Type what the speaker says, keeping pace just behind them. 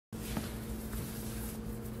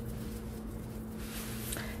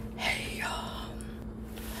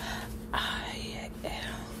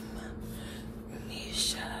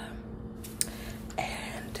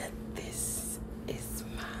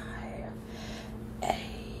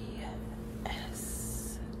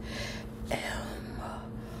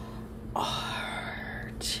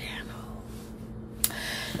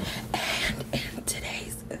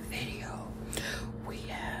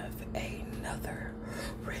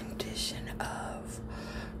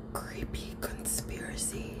creepy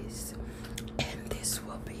conspiracies, and this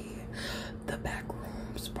will be the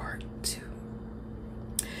Backrooms part 2.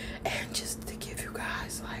 And just to give you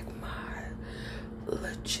guys like my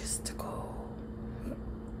logistical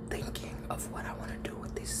thinking of what I want to do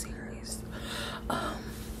with this series.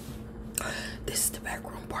 This is the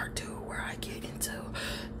Backroom part 2, where I get into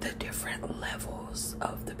the different levels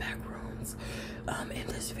of the Backrooms. In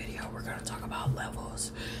this video, we're going to talk about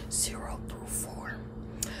levels 0 through 4.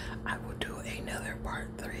 I will do another part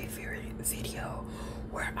 3 video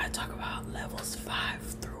where I talk about levels 5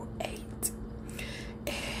 through 8.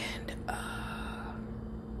 And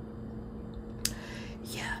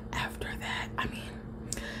yeah, after that, I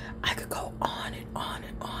mean, I could go on and on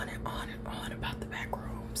and on and on and on about the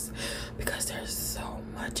Backrooms because there's so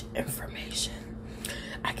much information.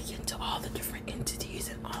 I could get into all the different entities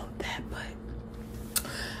and all of that, but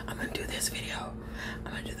I'm gonna do this video.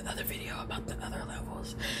 I'm gonna do the other video about the other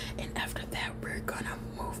levels, and after that, we're gonna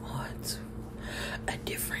move on to a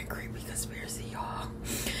different creepy conspiracy, y'all.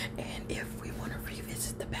 And if we want to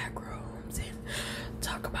revisit the Backrooms and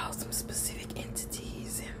talk about some specific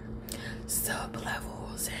entities and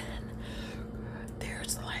sub-levels, and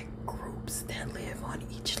there's like groups that live on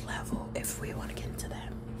each level, if we want to get into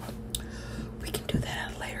that, we can do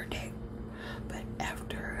that at a later date. But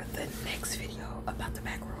after the next video about the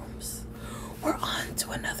Backrooms, we're on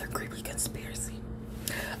to another creepy conspiracy.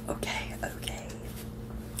 Okay.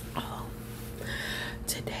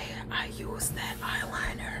 Today I used that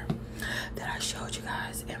eyeliner that I showed you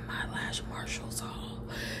guys in my Lash Marshalls haul,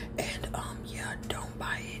 and yeah, don't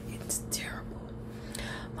buy it. It's terrible.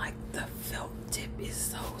 Like, the felt tip is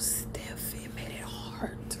so stiff, it made it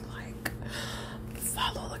hard to like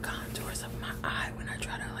follow the contours of my eye when I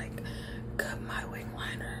try to like cut my wing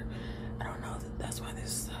liner. I don't know, that's why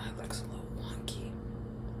this side looks a little wonky.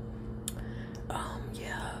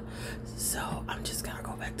 Yeah, so I'm just gonna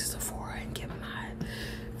go back to Sephora and get my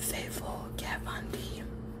faithful Kat Von D.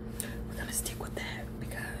 We're gonna stick with that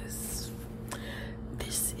because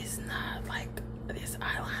this is not like, this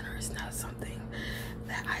eyeliner is not something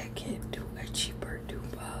that I can do a cheaper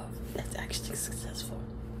dupe of that's actually successful.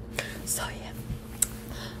 So yeah.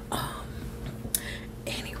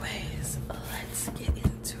 Anyways, let's get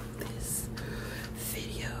into this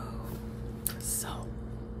video. So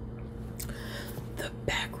the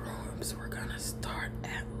Backrooms, we're gonna start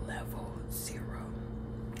at level 0.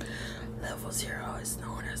 Level 0 is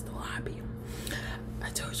known as the lobby. I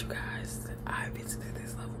told you guys that I visited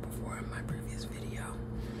this level before in my previous video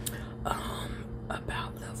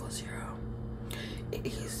about level 0. It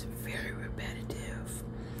is very repetitive.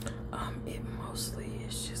 It mostly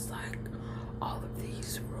is just like all of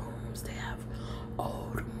these rooms, they have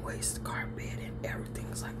old moist carpet and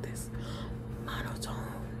everything's like this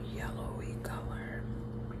monotone yellowy color.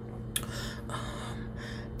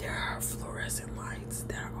 There are fluorescent lights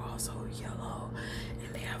that are also yellow,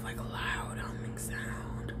 and they have like a loud humming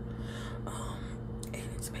sound. And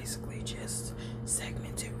it's basically just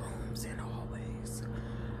segmented rooms and hallways.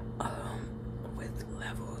 With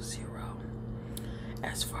level 0,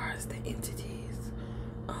 as far as the entities,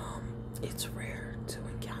 it's rare to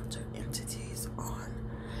encounter entities on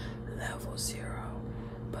level 0,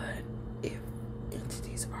 but if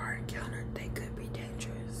entities are encountered, they could be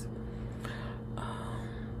dangerous.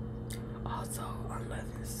 Also on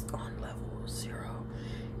level 0,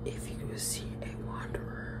 if you see a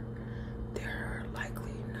wanderer, they're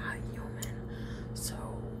likely not human, so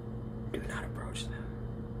do not approach them.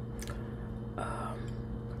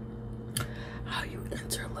 How you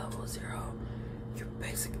enter level 0,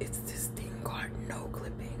 it's this thing called no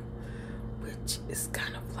clipping, which is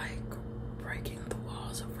kind of like breaking the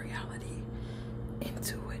walls of reality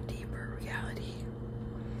into a deeper reality.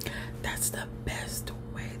 That's the best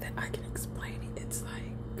way that I can explain it. It's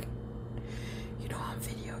like, you know, on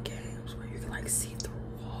video games where you can like see through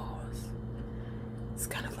walls. It's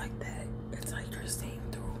kind of like that. It's like you're seeing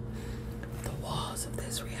through the walls of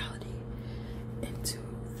this reality into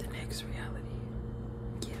the next reality.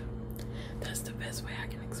 Yeah, that's the best way I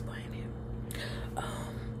can explain it.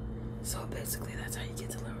 So basically that's how you get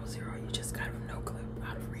to level 0. You just got a no clip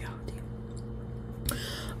out of reality.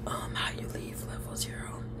 How you leave level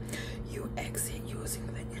 0, you exit using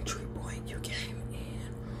the entry point you came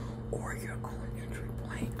in or your own entry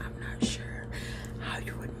point. I'm not sure how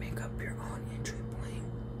you would make up your own entry point.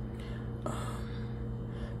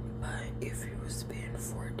 But if you spend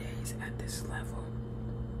 4 days at this level,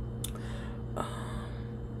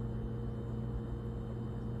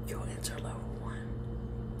 you'll enter level 1.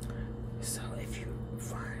 So if you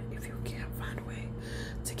can't find a way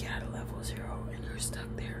to get out of level 0 and you're stuck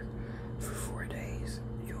there for 4 days,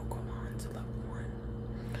 you'll go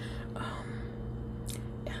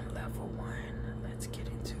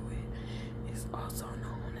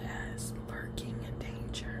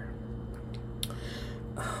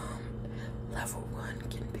level 1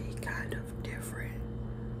 can be kind of different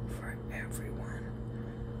for everyone.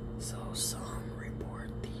 So some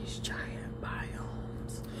report these giant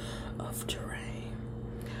biomes of terrain.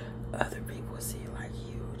 Other people see like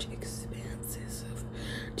huge expanses of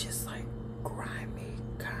just like grimy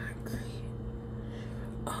concrete.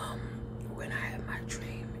 When I had my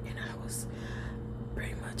dream and I was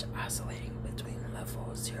pretty much oscillating between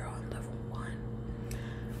level 0 and level 1,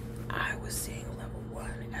 I was seeing level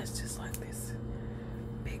 1 as just like this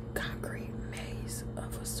big concrete maze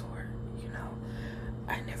of a sort, you know.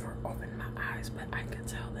 I never opened my eyes, but I could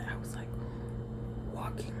tell that I was like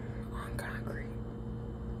walking on concrete.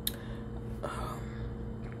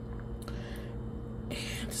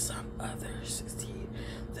 And some others see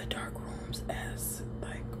the dark rooms as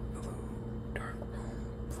like blue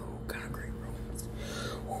concrete rooms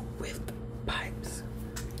with pipes.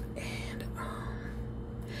 And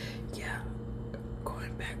yeah,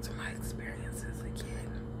 going back to my experiences again,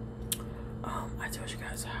 I told you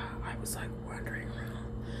guys how I was like wandering around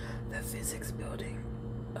the physics building,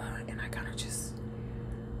 and I kind of just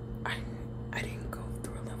I didn't go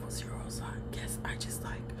through a level 0, so I guess I just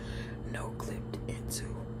like no-clipped into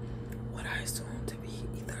what I assumed to be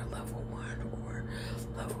either level 1 or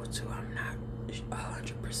level 2. I'm not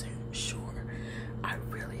 100% sure. I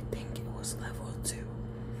really think it was level 2,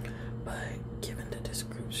 but given the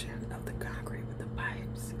description of the concrete with the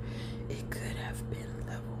pipes, it could have been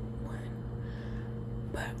level 1,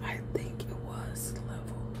 but I think it was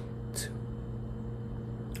level 2.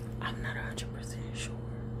 I'm not 100% sure,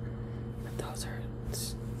 but those are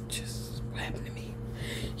just what happened to me,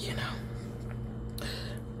 you know.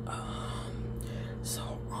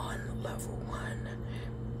 So on level 1,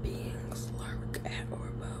 beings lurk at or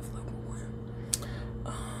above level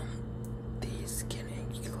 1. These can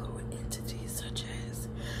include entities such as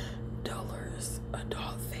dullers,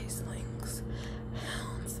 adult facelings,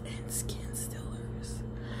 hounds, and skin stealers.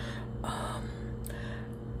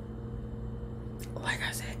 Like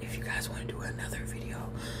I said, if you guys want to do another video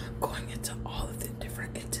going into all of the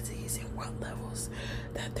different entities and what levels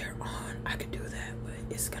that they're on, I could do that, but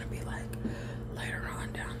it's gonna be like later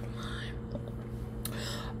on down the line.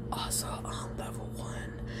 Also, on level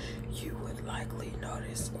 1, you would likely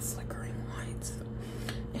notice flickering lights,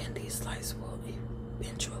 and these lights will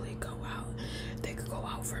eventually go out. They could go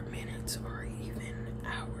out for minutes or even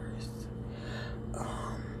hours.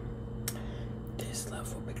 This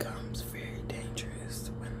level becomes very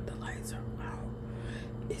dangerous when the lights are out.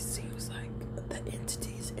 It seems like the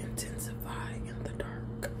entities intensify in the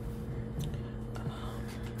dark.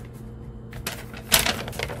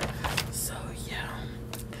 So yeah,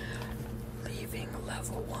 leaving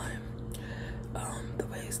level 1. The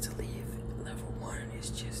ways to leave level 1 is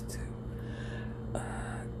just to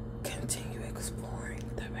continue exploring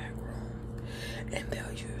the back room, and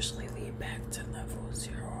they'll usually lead back to level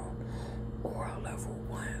 0 or level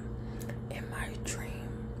 1. In my dream,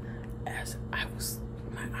 as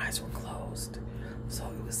my eyes were closed, so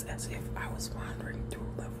it was as if I was wandering through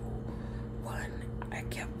level 1. I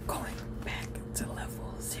kept going back to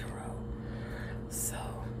level 0. So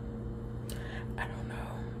I don't know.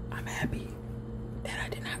 I'm happy that I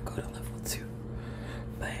did not go to level 2,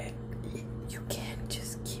 but you can't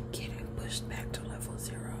just keep getting pushed back to level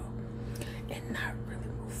 0 and not really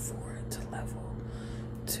move forward to level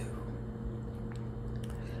 2.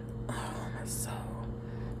 So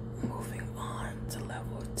moving on to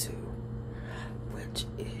level 2, which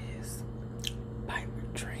is pipe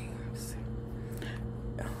dreams.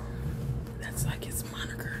 That's like its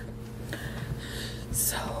moniker.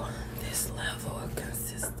 So this level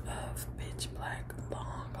consists of pitch black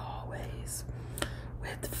long hallways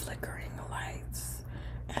with flickering lights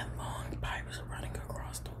and long pipes running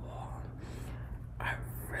across the wall. I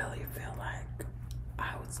really feel like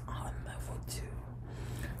I was on level 2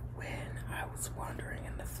 when I was wandering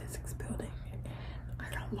in the physics building and I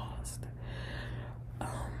got lost.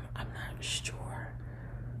 I'm not sure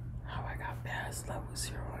how I got past level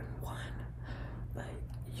 0 and 1, but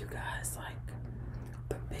you guys, like,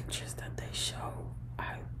 the pictures that they show,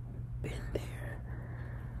 I've been there.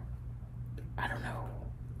 I don't know,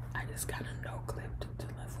 I just kind of no-clipped to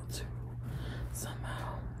level 2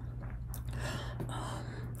 somehow.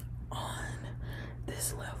 On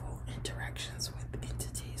this level, interactions with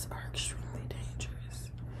entities are extremely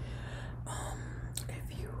dangerous.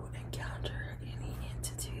 If you encounter any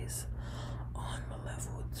entities on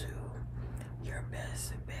level 2, your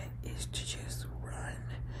best bet is to just run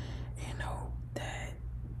and hope that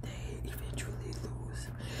they eventually lose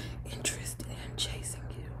interest in chasing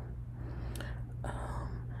you.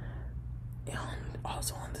 And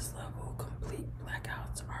also on this level, complete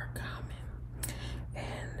blackouts are common.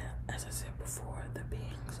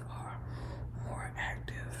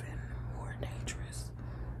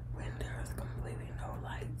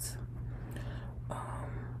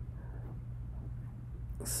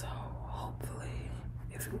 So hopefully,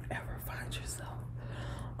 if you ever find yourself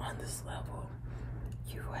on this level,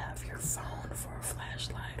 you have your phone for a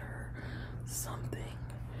flashlight or something.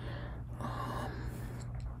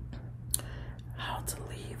 How to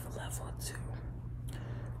leave level 2?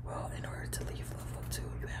 Well, in order to leave level 2,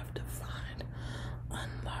 you have to find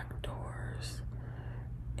unlocked doors,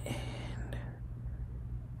 and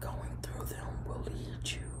going through them will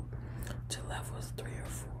lead you to levels 3 or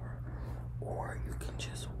 4, or you can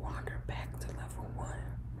just wander back to level 1.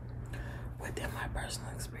 Within my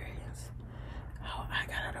personal experience, how I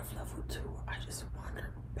got out of level 2, I just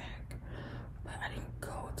wandered back, but I didn't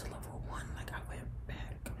go to level 1. Like, I went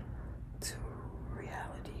back to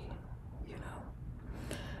reality, you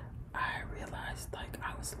know. I realized like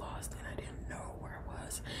I was lost and I didn't know where I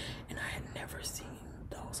was, and I had never seen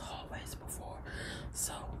those hallways before.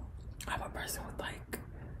 So I'm a person with like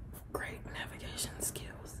great navigation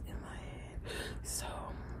skills in my head, so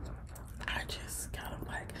I just kind of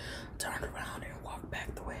like turned around and walked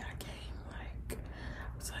back the way I came. Like,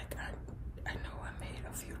 I was like, I know I made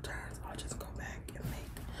a few turns, I'll just go back and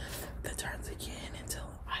make the turns again until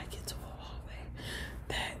I get to a hallway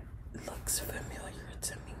that looks familiar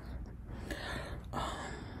to me.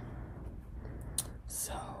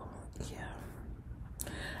 So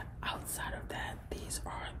yeah, outside of that, these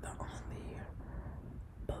are the only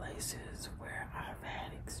places where I've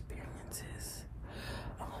had experiences.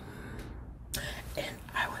 And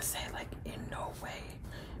I would say, like, in no way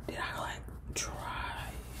did I like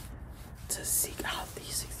try to seek out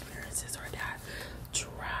these experiences, or did I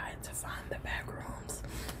try to find the back rooms.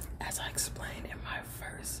 As I explained in my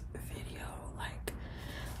first video, like,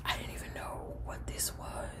 I didn't even know what this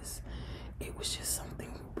was. It was just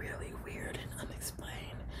something really weird and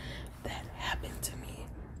unexplained that happened to me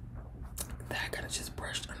that I kind of just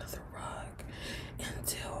brushed under the rug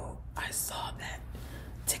until I saw that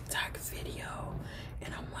TikTok video,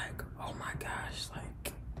 and I'm like, oh my gosh,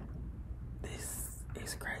 like, this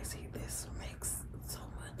is crazy. This makes so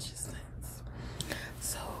much sense.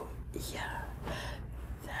 So yeah,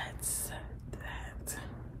 that's that.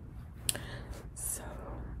 So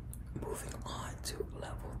moving on to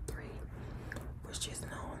level 3, which is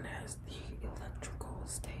known as the electrical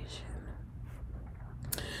station.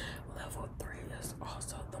 Level 3 is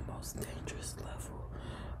also the most dangerous level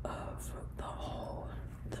of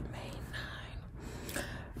the main 9,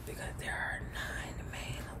 because there are 9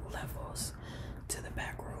 main levels to the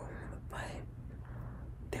back room, but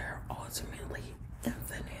there are ultimately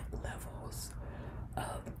infinite levels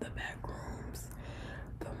of the back rooms.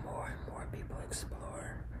 The more and more people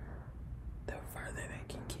explore, the further they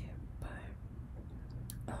can get.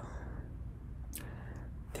 But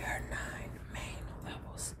there are 9 main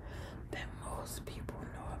levels that most people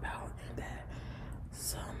know about and that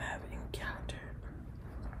some have encountered.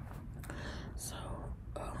 So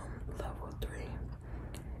level 3,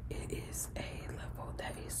 it is a level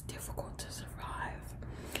that is difficult to survive.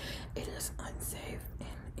 It is unsafe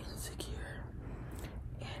and insecure,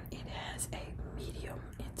 and it has a medium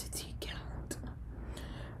entity count.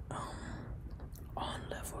 On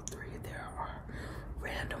level 3, there are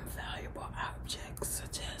random valuable objects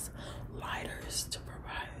such as lighters to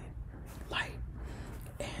provide light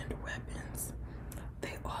and weapons.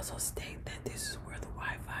 They also state that this is where the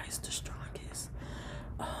Wi-Fi is the strongest.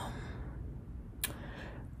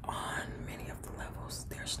 On many of the levels,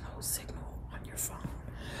 there's no signal on your phone.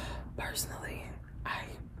 Personally,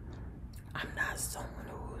 I'm not someone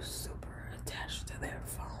who's super attached to their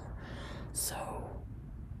phone. So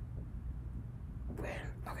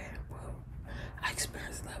I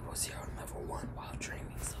experienced level 0 and level 1 while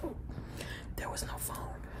dreaming, so there was no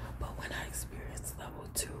phone. But when I experienced level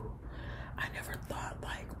 2, I never thought,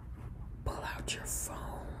 like, pull out your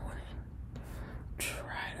phone and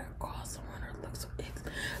try to call someone or look. So it's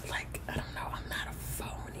like, I don't know, I'm not a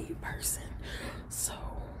phony person, so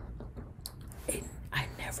I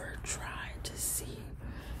never tried to see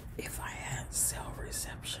if I had cell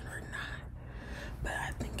reception or not. But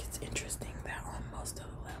I think it's interesting that on most of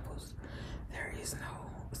the levels there is no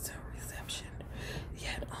cell reception,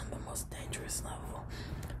 yet on the most dangerous level,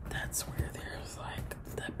 that's where there's like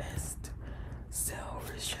the best cell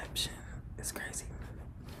reception. It's crazy.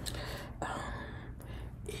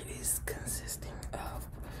 It is consisting of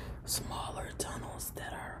smaller tunnels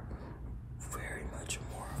that are very much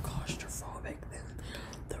more claustrophobic than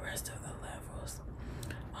the rest of the levels.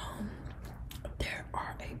 There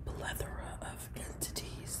are a plethora of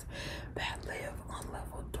entities that live on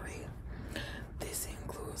level 3. This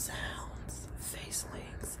includes hounds,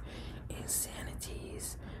 facelings,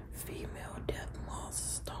 insanities, female death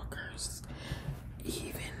moths, stalkers,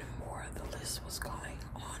 even more. The list was going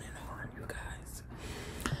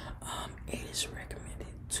is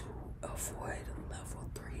recommended to avoid level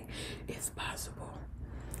 3 if possible.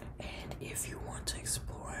 And if you want to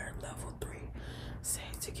explore level 3, say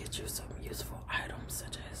to get you some useful items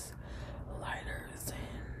such as lighters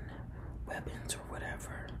and weapons or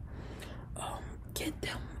whatever, get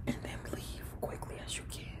them and then leave quickly as you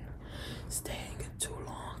can. Staying too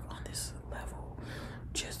long on this level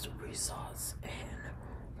just results in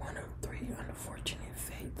one of 3 unfortunate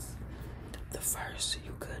fates. The first,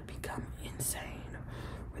 you could become insane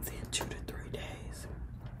within 2 to 3 days.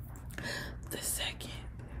 The second,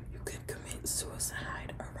 you could commit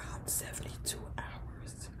suicide around 72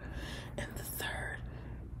 hours. And the third,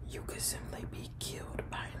 you could simply be killed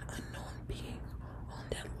by an unknown being on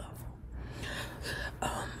that level.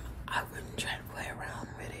 I wouldn't try to play around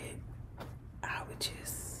with it.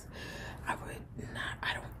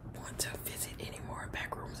 I don't want to visit any more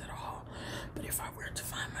Backrooms at all. But if I were to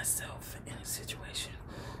find myself in a situation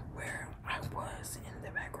where I was in the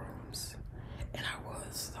Backrooms and I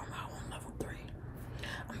was somehow on level 3,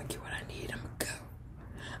 I'm gonna get what I need. I'm gonna go.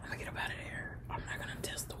 I'm gonna get up out of there. I'm not gonna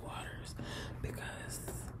test the waters because,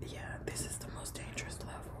 yeah, this is the most dangerous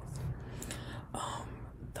levels.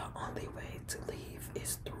 The only way to leave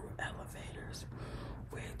is through elevators,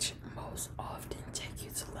 which most often take you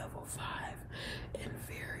to level 5 and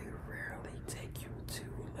very rarely take you to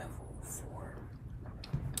level 4.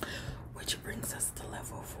 Which brings us to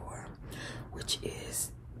level 4, which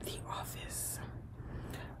is the office.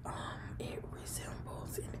 It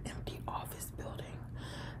resembles an empty office building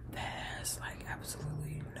that has like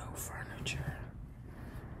absolutely no furniture.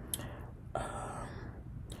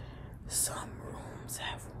 Some rooms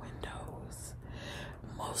have windows.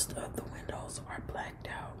 Most of the windows are blacked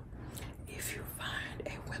out. If you find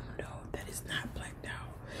a window that is not blacked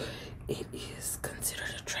out, it is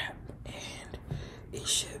considered a trap and it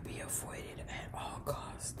should be avoided at all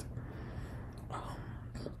costs.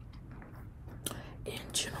 In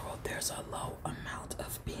general, there's a low amount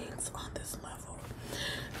of beings on this level.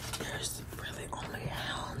 There's really only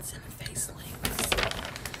hounds and facelings.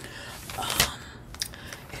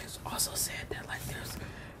 It's also said that like there's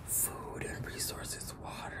food and resources,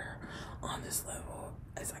 water on this level.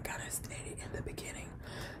 As I kind of stated in the beginning,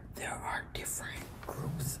 there are different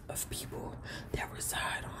groups of people that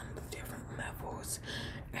reside on the different levels,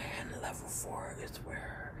 and level 4 is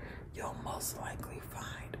where you'll most likely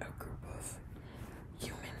find a group of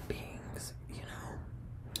human beings, you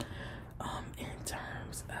know. In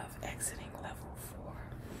terms of exiting level 4,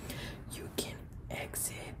 you can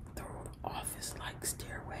exit through office-like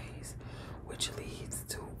stairways, which leads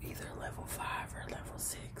to either level 5 or level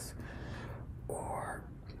 6, or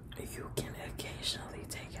you can occasionally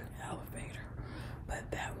take an elevator, but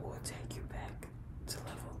that will take you back to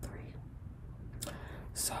level 3.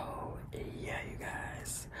 So yeah, you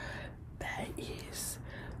guys, that is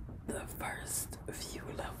the first few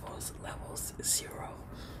levels, levels 0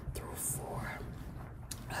 through 4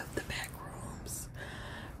 of the Backrooms.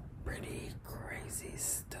 Pretty crazy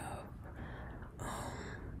stuff.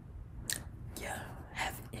 Yeah,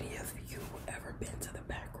 have any of you ever been to the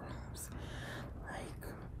Backrooms? Like,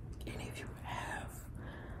 any of you have?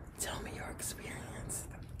 Tell me your experience.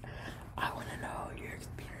 I want to know your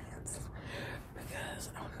experience because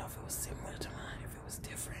I don't know if it was similar to mine, if it was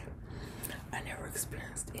different. I never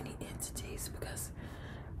experienced any entities because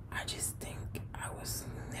I just think I was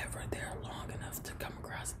never there long enough to come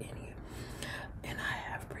across any. And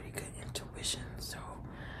I have pretty good intuition, so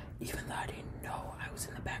even though I didn't know I was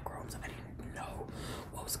in the Backrooms, I didn't know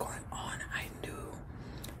what was going on, I knew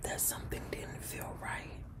that something didn't feel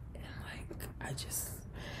right, and like I just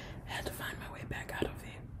had to find my way back out of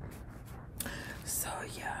it. So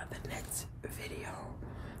yeah, the next video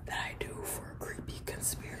that I do for Creepy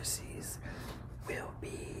Conspiracies will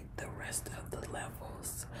be the rest of the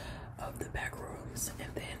levels of the Backrooms,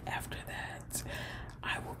 and then after that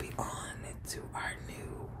I will be on to our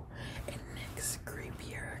new and next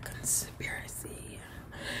creepier conspiracy.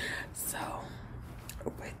 So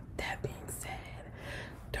with that being said,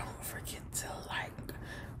 don't forget to like,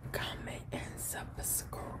 comment, and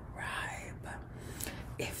subscribe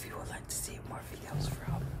if you would like to see more videos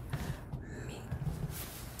from